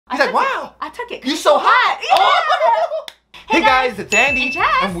like, wow. I took it. You so hot. Yeah. Hey guys, it's Andy. And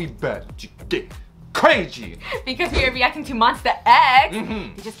Jazz. And we bet you get crazy. Because we are reacting to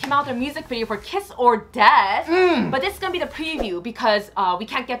몬스타엑스. They just came out with their music video for Kiss or Death. But this is gonna be the preview because we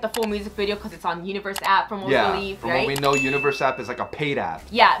can't get the full music video because it's on Universe app from what we believe, from right? what we know, Universe app is like a paid app.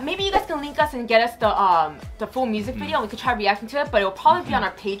 Yeah, maybe you guys can link us and get us the full music video and we could try reacting to it, but it will probably be on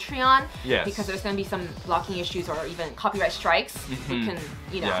our Patreon. Yes. Because there's gonna be some blocking issues or even copyright strikes. We can,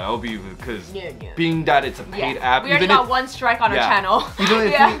 you know. Yeah, it'll be because being that it's a paid app. We already got one strike on our channel.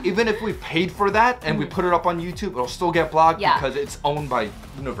 Even if we paid for that and we put it up on YouTube, it'll still get blocked because it's owned by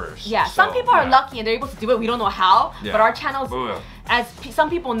Universe. Yeah, so, some people are lucky and they're able to do it. We don't know how, but our channel's, as some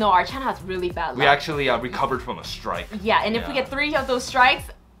people know, our channel has really bad luck. We actually recovered from a strike. Yeah, and if we get 3 of those strikes,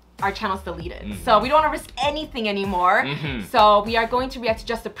 our channel's deleted. So we don't want to risk anything anymore. So we are going to react to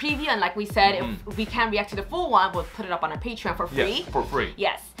just the preview, and like we said, if we can react to the full one, we'll put it up on our Patreon for free. Yes, for free.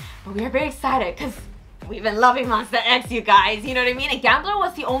 Yes, but we are very excited because we've been loving 몬스타엑스, you guys. You know what I mean? And Gambler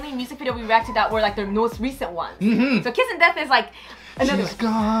was the only music video we reacted that were like their most recent ones. So Kiss and Death is like another. She's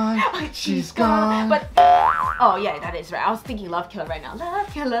gone. She's gone. But oh yeah, that is right. I was thinking Love Killer right now. Love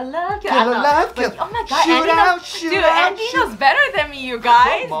Killer, Love Killer. Love Killer. Oh my God, shoot Andy out, knows, shoot dude, out, Andy knows better than me, you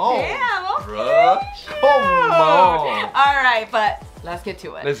guys. Come on, damn. Okay. bruh. Come on. All right, but let's get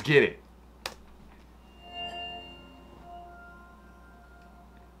to it. Let's get it.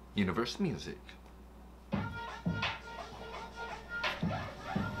 Universe music.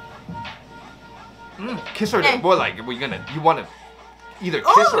 Kiss or what? Like, you want to either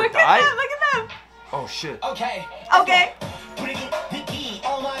kiss or die? Look at them. Oh shit. Okay. Okay.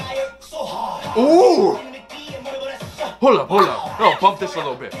 Ooh. Hold up. No, bump this a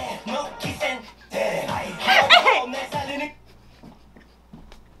little bit.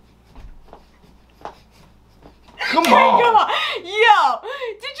 Come on. Yo,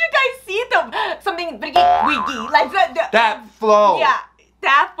 did you guys see something wiggy like that flow? Yeah.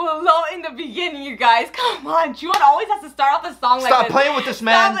 That below in the beginning, you guys. Come on, Juwon always has to start off the song like this. Stop playing with this,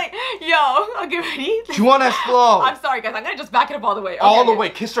 man. Yo, okay, ready? Juwon has flow. I'm sorry, guys. I'm gonna just back it up all the way. Okay, all the way.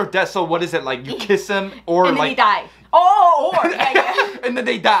 Kiss or death. So what is it like? You kiss him or and then like they die. Oh, or yeah. And then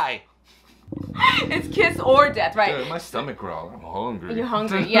they die. It's kiss or death, right? Dude, my stomach growled. I'm hungry. You're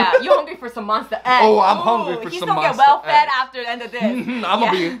hungry, yeah. You're hungry for some monster eggs. Oh, I'm hungry for some monster eggs. He's gonna get well fed after the end of this. I'm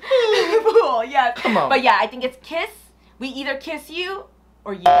gonna be. Cool, yeah. Come on. But yeah, I think it's kiss. We either kiss you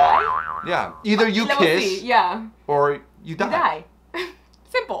or you die. Yeah, either you kiss, or you die.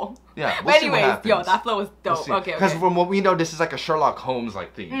 Simple. Yeah. But anyways, yo, that flow was dope. Okay. Because from what we know, this is like a Sherlock Holmes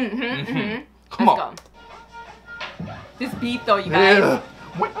like theme. Come Let's on. Go. This beat though, you guys.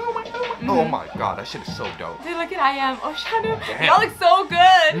 Oh my God, that shit is so dope. Dude, look at I Am. Oh, Shanu, y'all look so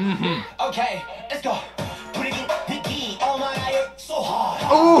good. Okay, let's go.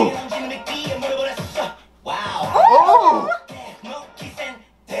 Ooh. Wow. Oh.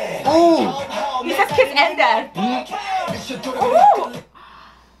 Ooh. He says kiss and death. Ooh.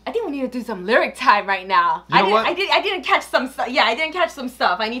 I think we need to do some lyric time right now. You know what? I didn't catch some stuff. Yeah, I didn't catch some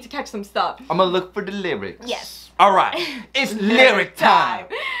stuff. I need to catch some stuff. I'm gonna look for the lyrics. Yes. All right, it's lyric time.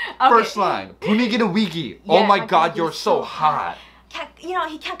 Okay. First line, 분위기는 위기. Oh my God, you're so hot. You know,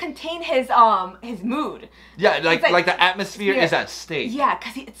 he can't contain his mood. Yeah, like the atmosphere is at stake. Yeah,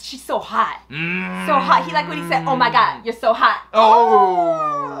 cause she's so hot. So hot. He when he said, "Oh my God, you're so hot."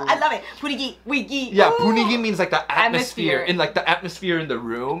 Oh, I love it. 분위기, 위기. Yeah, 분위기 means like the atmosphere in like the atmosphere in the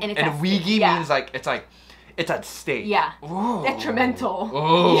room, and 위기 means like it's at stake. Yeah. Ooh. Detrimental.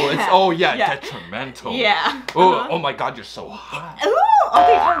 Oh, detrimental. Yeah. Oh my God, you're so hot. Ooh,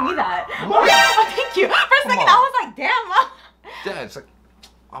 okay, tell me that. Oh, thank you. For a second, I was like, damn. Yeah, it's like,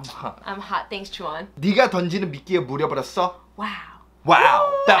 I'm hot. I'm hot. Thanks, Juwon. 네가 던지는 미끼에 물려버렸어? Wow.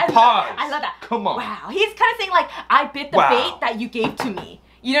 Wow. That pause. I love that. Come on. Wow. He's kind of saying like, I bit the bait that you gave to me.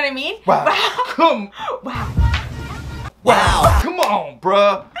 You know what I mean? Wow. Wow. Come on,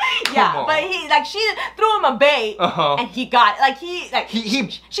 bruh. Yeah, but she threw him a bait, and he got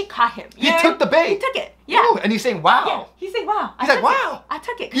it. She caught him. He took the bait. He took it. Yeah. Ooh, and he's saying wow. Yeah. He's saying wow. He's like wow. I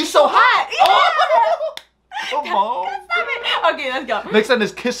took it. You so hot. Yeah. Come on. Stop it. Okay, let's go. Next one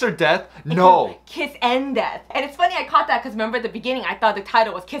is Kiss or Death. No. Kiss and Death. And it's funny I caught that because remember at the beginning I thought the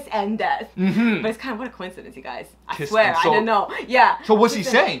title was Kiss and Death. But it's kind of what a coincidence, you guys. I swear, I didn't know. Yeah. So what's he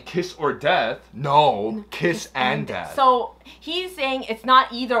saying? Kiss or Death? No. Kiss and Death. So he's saying it's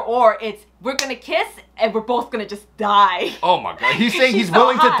not either or. It's we're gonna kiss and we're both gonna just die. Oh my God. He's saying he's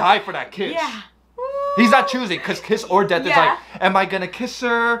willing to die for that kiss. Yeah. He's not choosing because kiss or death is like, am I gonna kiss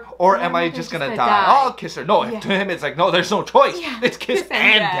her or am I just gonna die? Oh, I'll kiss her. No, to him it's like, no, there's no choice. Yeah. It's kiss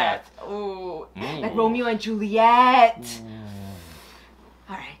and death. Ooh. Like Romeo and Juliet.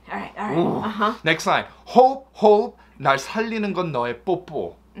 All right. Next line. Hope, 날 살리는 건 너의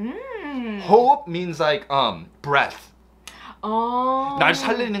뽀뽀. Hope means like breath. Oh. 날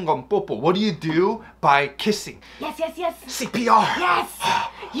살리는 건 뽀뽀. What do you do by kissing? Yes. CPR. Yes.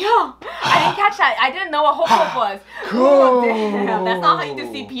 Yo, I didn't catch that. I didn't know what hope was. Cool. Oh, damn. That's not how you do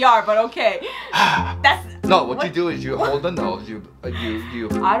CPR, but okay. That's No, what you do is you hold the nose, you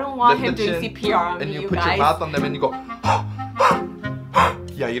I don't want lift him the doing chin, CPR on and me, you you put guys. your mouth on them and you go.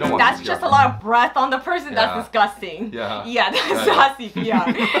 Yeah, you don't want. That's CPR. just a lot of breath on the person. Yeah. That's disgusting. Yeah. Yeah, that's Yeah, not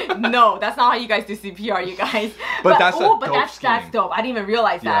CPR. No, that's not how you guys do CPR, you guys. But that's a but dope that's scheme. dope. I didn't even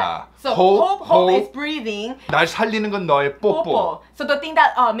realize Yeah. that. So Hope hope is breathing. 날 살리는 건 너의 뽀뽀. 뽀뽀. So the thing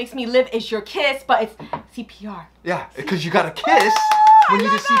that makes me live is your kiss, but it's CPR. Yeah, because you gotta kiss when you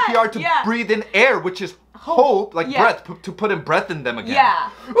do CPR to breathe in air, which is hope, like breath, to put in breath in them again. Yeah.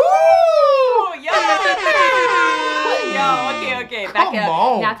 Ooh! Yo, okay. Back Come up.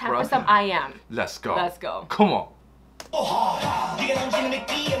 on, Now time bro. for some I am. Let's go. Let's go. Come on.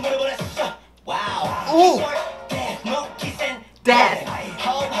 Ooh. Death.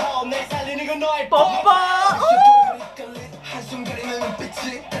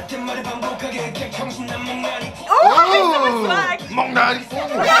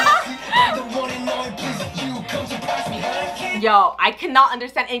 Yo, I cannot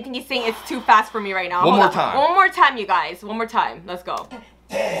understand anything he's saying. It's too fast for me right now. One more Hold on. time. One more time, you guys. One more time. Let's go.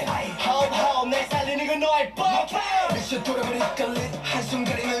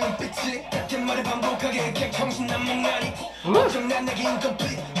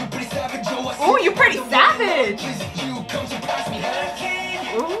 Ooh, you're pretty savage.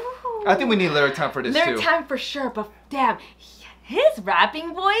 Ooh. I think we need lyric time for this Lyric too. time for sure, but damn, his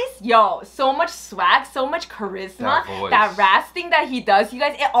rapping voice, yo, so much swag, so much charisma. That voice. That rasping that he does, you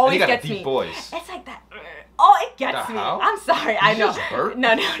guys, it always And he got gets a deep me. voice. It's like that. Oh, it gets The me. how? I'm sorry, I Did you know. just burp? No,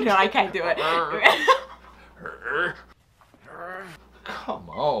 I can't do it. Come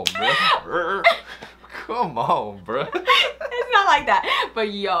on, bro. Come on, bro. It's not like that.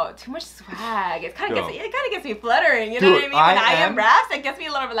 But yo, too much swag. It kind of gets me fluttering. You know Dude, what I mean? When I am am raps, it gets me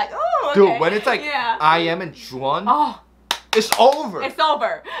a little bit like, oh, okay. Dude, when it's like I am and Juan, oh, it's over. it's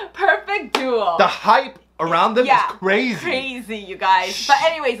over. Perfect duo. The hype around them is crazy. Crazy, you guys. But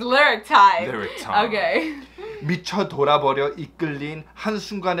anyways, lyric time. Lyric time. Okay. 미쳐 돌아버려 이끌린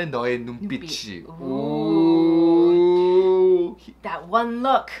한순간의 너의 눈빛이. Ooh. That one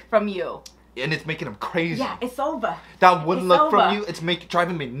look from you. And it's making him crazy. Yeah, it's over. That one It's look over. from you, it's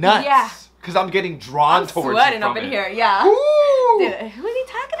driving me nuts. Yeah. Because I'm getting drawn I'm towards sweating you from up in it. here, yeah. Ooh. Dude, who is he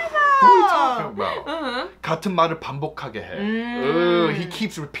talking about? Who are we talking about? Uh-huh. 같은 말을 반복하게 해. Ooh, he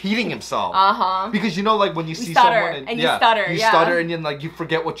keeps repeating himself. Uh-huh. Because you know, like when you see stutter, someone and you stutter, you yeah. stutter and then like you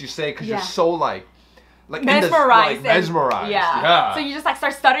forget what you say because you're so like mesmerized. mesmerized. Yeah. So you just like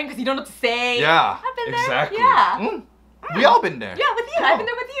start stuttering because you don't know what to say. Yeah. I've been there. Exactly. Yeah. We all been there. Yeah, with you. I've been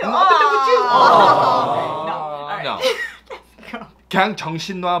there with you. I've been there with you. Oh. No. All right. No. Let's go. 그냥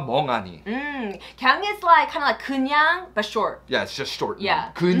정신과 멍하니. 그냥 is like kind of like 그냥 but short. Yeah, it's just short.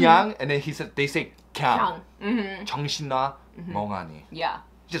 Yeah. 그냥 and then they say 그냥. 그냥. 정신과 멍하니. Yeah.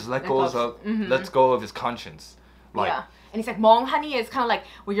 Just let go of his conscience. Like, yeah. And he's like 멍하니 is kind of like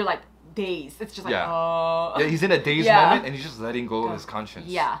where you're like dazed. It's just like yeah, he's in a dazed moment and he's just letting go of his conscience.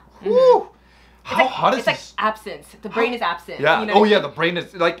 Yeah. Woo! How hot is this? this? It's like absence. The brain is absent. Yeah. You know Oh yeah, the brain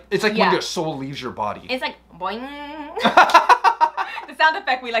is like it's like when Yeah. your soul leaves your body. It's like boing. The sound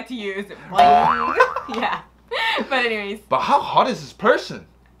effect we like to use. Boing. Yeah. But anyways. But how hot is this person?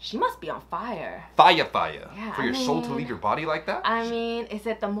 She must be on fire. Fire. Yeah, For your soul to leave your body like that? I mean, is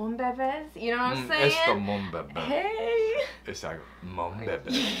it the monbebes? You know what I'm saying? It's the monbebe. Hey. It's like monbebe.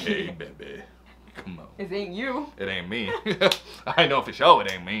 Hey baby. Come on. It ain't you. It ain't me. I know for sure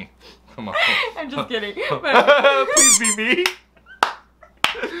it ain't me. Come on. I'm just kidding. Please be me.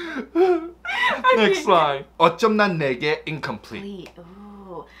 Next line. 어쩜 난 내게 incomplete.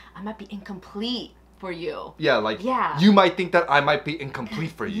 Ooh, I might be incomplete for you. Yeah, like Yeah. you might think that I might be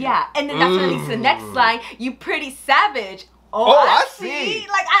incomplete for you. Yeah, and then that's when it leads to the next line. You pretty savage. Oh, I see.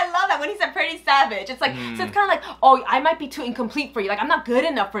 Like, I love that when he said pretty savage. It's like, so it's kind of like, oh, I might be too incomplete for you. Like, I'm not good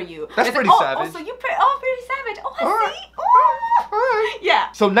enough for you. That's it's pretty like, savage. Oh, so you pretty savage. Oh, I Alright. see. Oh. Alright.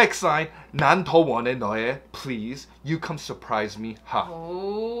 Yeah. So next line. 난 더 원해 너의 please. You come surprise me. Ha.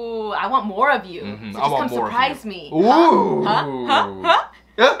 Oh, I want more of you. So I just want come more of surprise you. me. Ooh. Huh?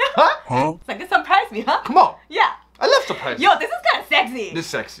 Yeah? Huh? It's like, surprise me, huh? Come on. Yeah. I love surprise. Yo, this is kind of sexy. This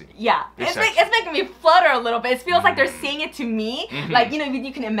is sexy. Yeah, It's it's making me flutter a little bit. It feels like they're saying it to me, like, you know,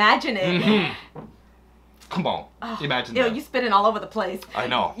 you can imagine it. Come on, imagine Ew, that. you spitting all over the place. I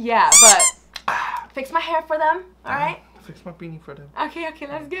know. Yeah, but fix my hair for them, all right? Fix my beanie for them. Okay,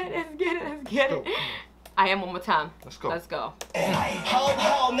 let's get it. I am one more time. Let's go. Let's go.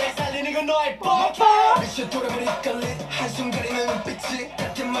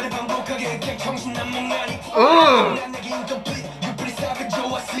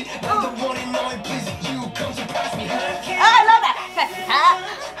 I love that.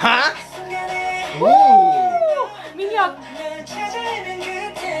 Huh? Ooh. Minhyuk.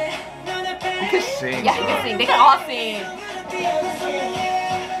 He can sing. Yeah, he can sing. They can all sing.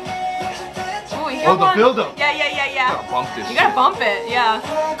 Ooh, Oh, the build-up. Yeah. You gotta bump this. You gotta bump it, yeah.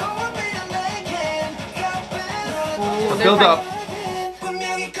 Ooh, The build-up.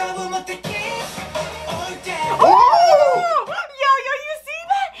 Oh! Yo, you see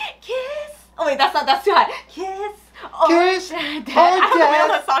that? Kiss. Oh wait, that's too high. Kiss. Kiss. Dead. Or I don't know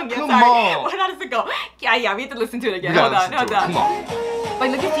death. the song yet. Come Sorry. on. How does it go? Yeah, we have to listen to it again. You Hold gotta on. listen to it. Come on.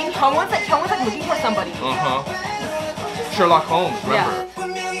 Like look at Steve. Hyungwon's like looking for somebody. Sherlock Holmes, remember? Yeah.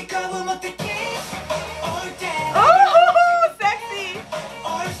 Oh, sexy.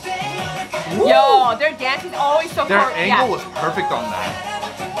 Yo, their dance is always so Their cool. angle was perfect on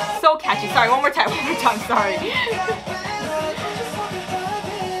that. So catchy. Sorry, one more time. Sorry.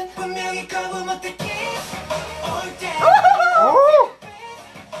 Oh.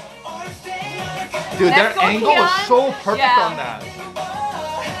 Dude, Let's their go, angle Kian. was so perfect on that.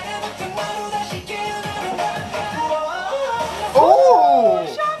 Oh!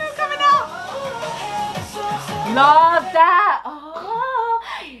 Shanu coming out. Love that. Oh.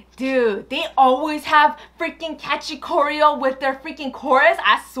 Dude, they always have freaking catchy choreo with their freaking chorus.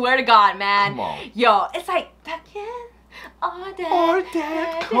 I swear to God, man. Come on. Yo, it's like that kid. Or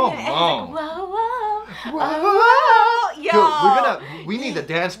that. Come on. Like, whoa. Whoa. Yo. Dude, we need the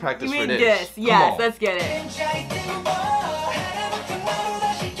dance practice We for need this. this. Yes, Come on. let's get it.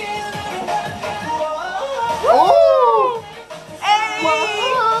 Oh! Hey!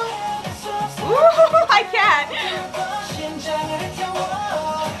 Ooh, I can't.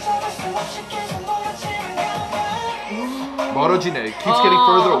 멀어지네. It keeps getting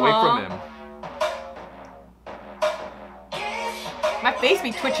further away from him. My face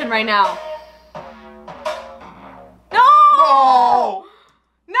be twitching right now. No!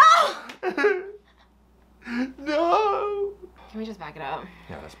 No! No! Can we just back it up?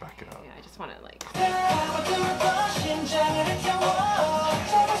 Yeah, let's back it up. Yeah, I just want to like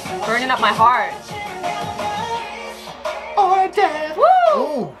burning up my heart. Or death. Woo!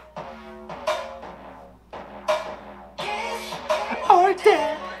 Ooh. Or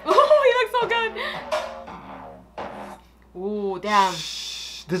death. Ooh, he looks so good. Ooh, damn.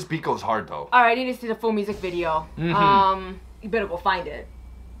 This beat goes hard though. All right, I need to see the full music video. You better go find it.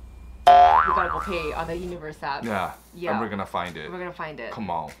 We gotta go pay on the Universe app. Yeah. Yeah. And we're gonna find it. We're gonna find it. Come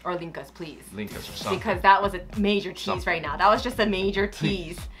on. Or link us, please. Link us or something. Because that was a major tease right now. That was just a major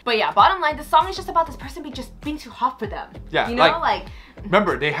tease. But yeah, bottom line, the song is just about this person being too hot for them. Yeah, you know, like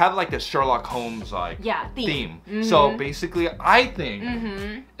remember, they have like this Sherlock Holmes theme. So basically, I think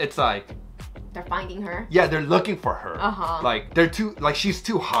it's like they're finding her. Yeah, they're looking for her. Like she's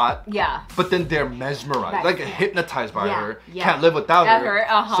too hot. Yeah. But then they're mesmerized, like hypnotized by her. Yeah. Can't live without her.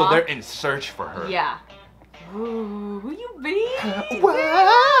 So they're in search for her. Yeah. Ooh, who you be?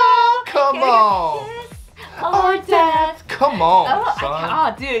 Wow, come on. Or death. Come on,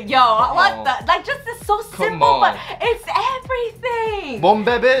 oh, dude, yo, what the? Like, just it's so simple, but it's everything. Mon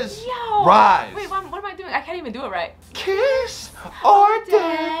bebés, Yo. rise. Wait, what am I doing? I can't even do it right. Kiss or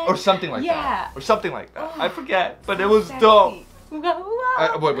death. Or something like that. Or something like that. I forget, but it was dope. Wait,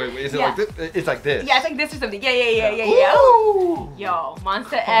 is it like this? It's like this. Yeah, it's like this or something. Yeah. Ooh. Yo,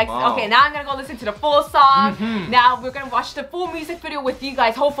 MONSTA X. Okay, now I'm gonna go listen to the full song. Now we're gonna watch the full music video with you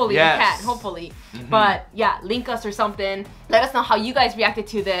guys. Hopefully, we can. Hopefully. But yeah, link us or something. Let us know how you guys reacted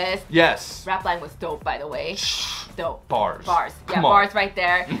to this. Yes. Rap line was dope, by the way. Dope. Bars. Yeah, bars right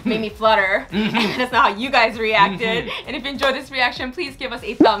there. Made me flutter. Let us know how you guys reacted. And if you enjoyed this reaction, please give us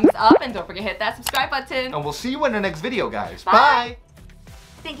a thumbs up. And don't forget to hit that subscribe button. And we'll see you in the next video, guys. Bye.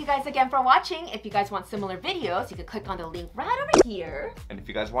 Thank you guys again for watching. If you guys want similar videos, you can click on the link right over here. And if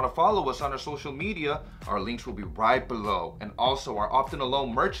you guys want to follow us on our social media, our links will be right below. And also our Often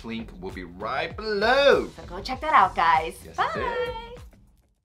Alone merch link will be right below. So go check that out, guys. Yes, Bye.